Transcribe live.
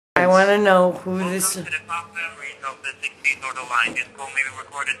I want to know who this Welcome to the top memories of the 60s order line. This call may be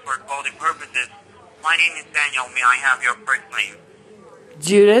recorded for quality purposes. My name is Daniel. May I have your first name?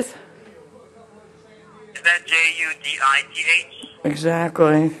 Judith? Is that Judith?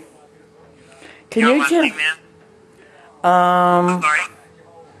 Exactly. Can Your you last name, ma'am? I'm sorry?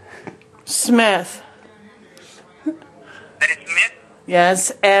 Smith. That is Smith?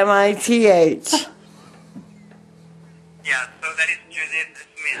 Yes, Mith. Yeah, so that is Judith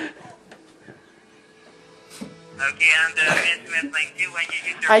Smith. Okay, and Ms. Smith, thank you. When you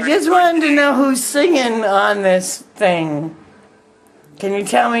use your I credit just card wanted to today- know who's singing on this thing. Can you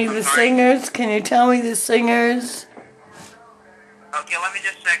tell me the sorry? singers? Can you tell me the singers? Okay, let me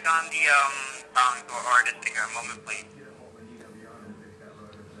just check on the song or artist here. A moment, please.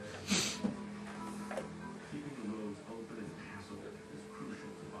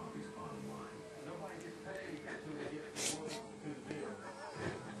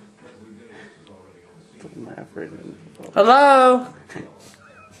 Hello?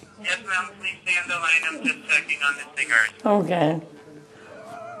 Yes, ma'am. Please stay on the line. I'm just checking on the singers. Okay.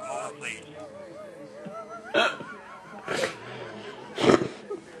 A moment, please.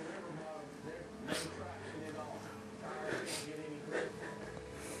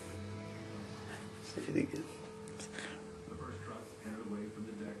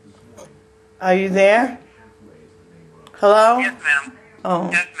 Are you there? Hello? Yes, ma'am. Oh.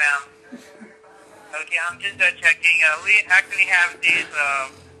 Yes, ma'am. Okay, I'm just checking. We actually have these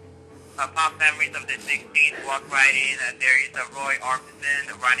pop memories of the 60s. Walk right in. There is Roy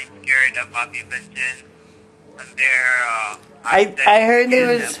Orbison, Ronnie Scared, Bobby Vincent, and there. I heard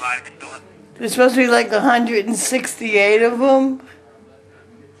there's supposed to be like 168 of them.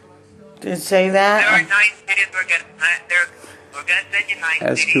 Did it say There are that? 9 cities. We're gonna send you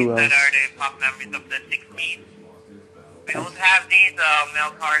 9 cities that are the pop memories of the 60s. We also have these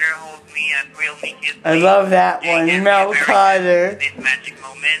Mel Carter, Hold Me, and Thrill Me, Kiss Me. I love that one, JM Mel American, Carter. This Magic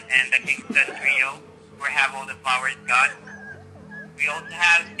Moment, and the Kingston Trio, Where Have All the Flowers Gone. We also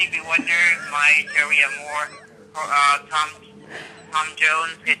have Stevie Wonder, My Cherry Amour, Tom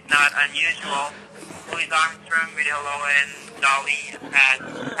Jones, It's Not Unusual, Louis Armstrong with Hello and Dolly, Pat,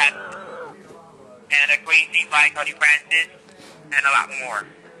 and Crazy by Cody Francis, and a lot more.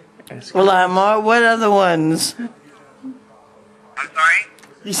 A lot more? What other ones? I'm sorry?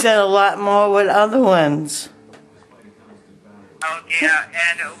 You said a lot more. What other ones? Okay,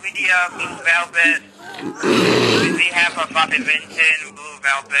 and with the Blue Velvet, we have Bobby Vincent, Blue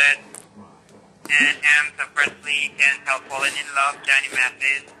Velvet, and Amsa Presley, Can't Help Falling in Love, Johnny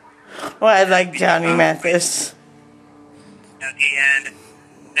Mathis. Well, I like Johnny Mathis. Okay, and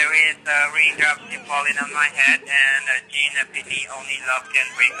there is Raindrops Keep Falling on My Head, and Gina Pitney, Only Love Can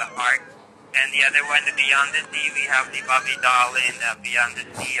Break a Heart. And the other one, Beyond the Sea, we have the Bobby Dahlin, Beyond the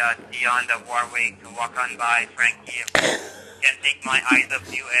Sea, Beyond the Warwick, Walk On By, Frankie, Can't Take My Eyes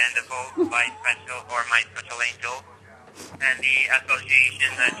Off You, and the Vogue by Special, or My Special Angel, and the Association,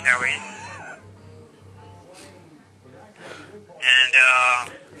 Cherish. And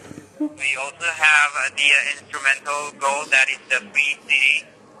we also have the instrumental Gold, that is the Free City,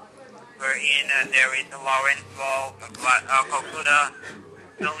 wherein there is Lawrence Ball, Kokuda,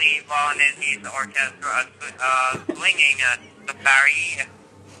 Billy Vaughn and his orchestra swinging Safari,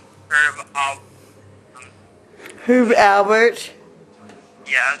 Herb Albert.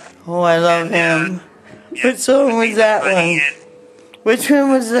 Yes. Oh, I love him. What song was that one? Which one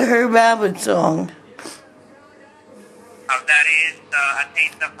was the Herb Albert song? That is A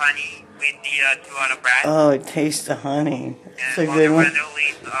Taste of Honey with the Two on a Brass. Oh, A Taste of Honey. That's a And good one.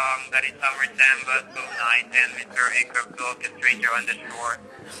 that is Summer Samba, So Nice, and Mr. Acre, A Stranger on the Shore.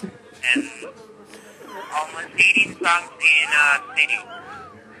 And almost 18 songs in city.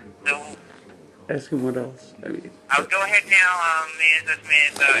 So Ask him what else. I'll go ahead now, Ms.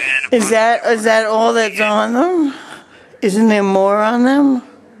 Smith, and Is that all that's on them? Isn't there more on them?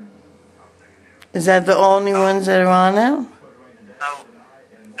 Is that the only ones that are on them? So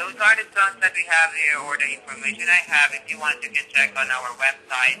those are the songs that we have here, or the information I have. If you want, you can check on our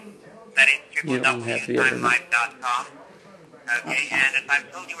website. That is www.timelife.com. Okay, and as I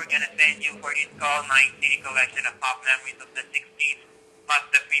told you, we're going to send you for this call 9 CD collection of pop memories of the 60s, plus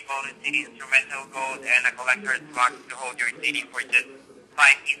the free bonus CD instrumental gold and a collector's box to hold your CD for just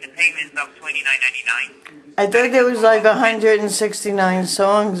 5 easy payments of $29.99. I thought there was like 169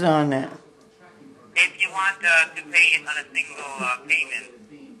 songs on it. If you want to pay it on a single payment,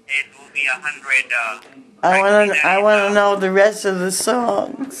 it will be 100. I want to know the rest of the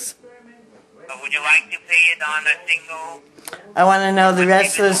songs. Would you like to pay it on a single? I want to know the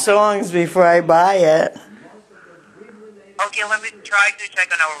rest of the songs before I buy it. Okay, let me try to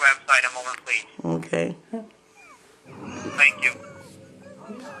check on our website. A moment, please. Okay. Thank you.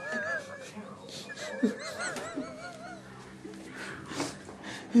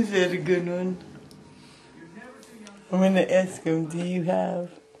 Is that a good one? I'm gonna ask him, do you have...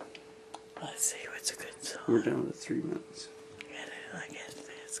 Let's see, what's a good song? We're down to 3 minutes. I guess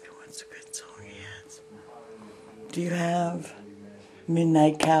ask him what's a good song he has. Do you have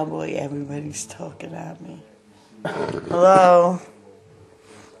Midnight Cowboy, Everybody's Talking at Me? Hello?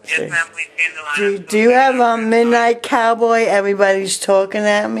 Yes, ma'am, please stay in the line. Do you have Midnight Cowboy, Everybody's Talking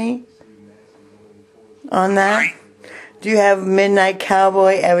at Me? On that? Sorry? Do you have Midnight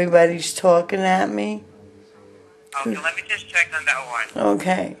Cowboy, Everybody's Talking at Me? Okay, let me just check on that one.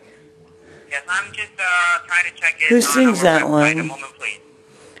 Okay. Yes, I'm just trying to check it Who on sings our that website. one? A moment, please.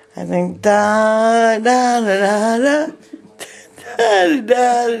 I think da da da da da da da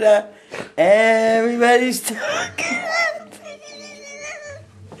da da. Everybody's talking.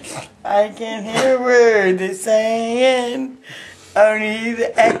 I can't hear a word they're saying. Only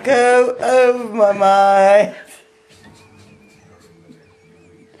the echo of my mind.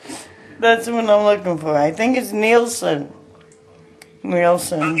 That's what I'm looking for. I think it's Nielsen.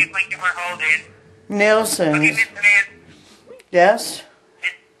 Nielsen. Okay, thank you for holding. Nielsen. Okay, Miss Smith. Yes?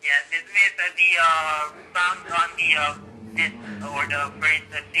 Yes, Miss Smith, the song on the, this, or the phrase,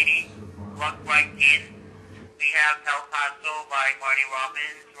 the city, Walk Right In. We have El Paso by Marty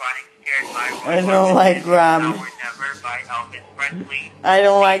Robbins, Running Scared by Roy I don't like Robbins, Rob. Now or Never by Elvis Presley. I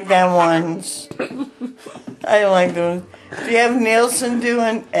don't like them ones. I don't like those. Do you have Nielsen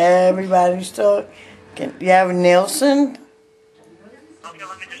doing Everybody's Talk? Do you have Nielsen? Okay,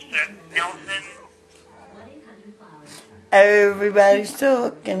 let me just check. Nelson. Everybody's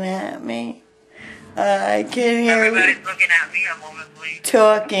talking at me. I can hear Everybody's looking at me. A moment, please.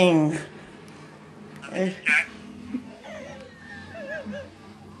 talking. Let me just check.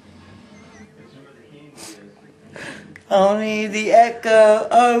 Only the echo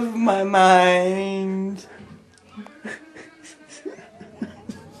of my mind.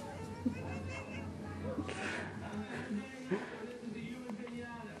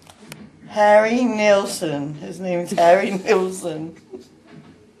 Harry Nilsson. His name's Harry Nilsson.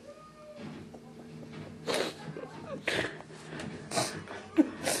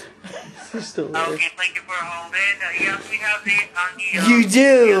 He's still there. Okay, thank you for holding. Yes, we have the on the You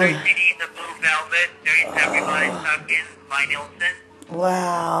do. the other CD, the Blue Velvet. There is Everybody's Talking by Nielsen.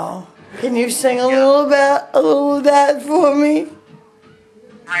 Wow. Can you sing a little of that for me?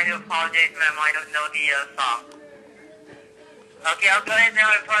 I do apologize, ma'am. I don't know the song. Okay, I'll go ahead now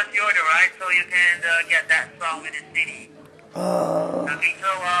and pass the order, right? So you can get that song with the CD. Okay, so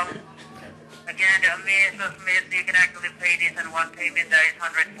again, Ms. Smith, you can actually pay this in one payment. That is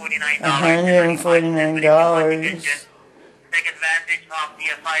 $149. $149. Just take advantage of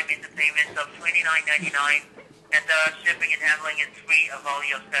the 5 instant payments of $29.99, and the shipping and handling is free, a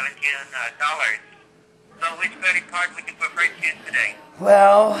value of $17. So which credit card would you prefer to use today?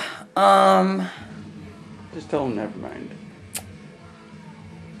 Well, Just tell him never mind.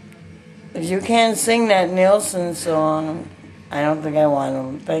 if you can't sing that Nielsen song, I don't think I want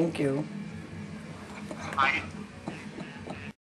them. Thank you. I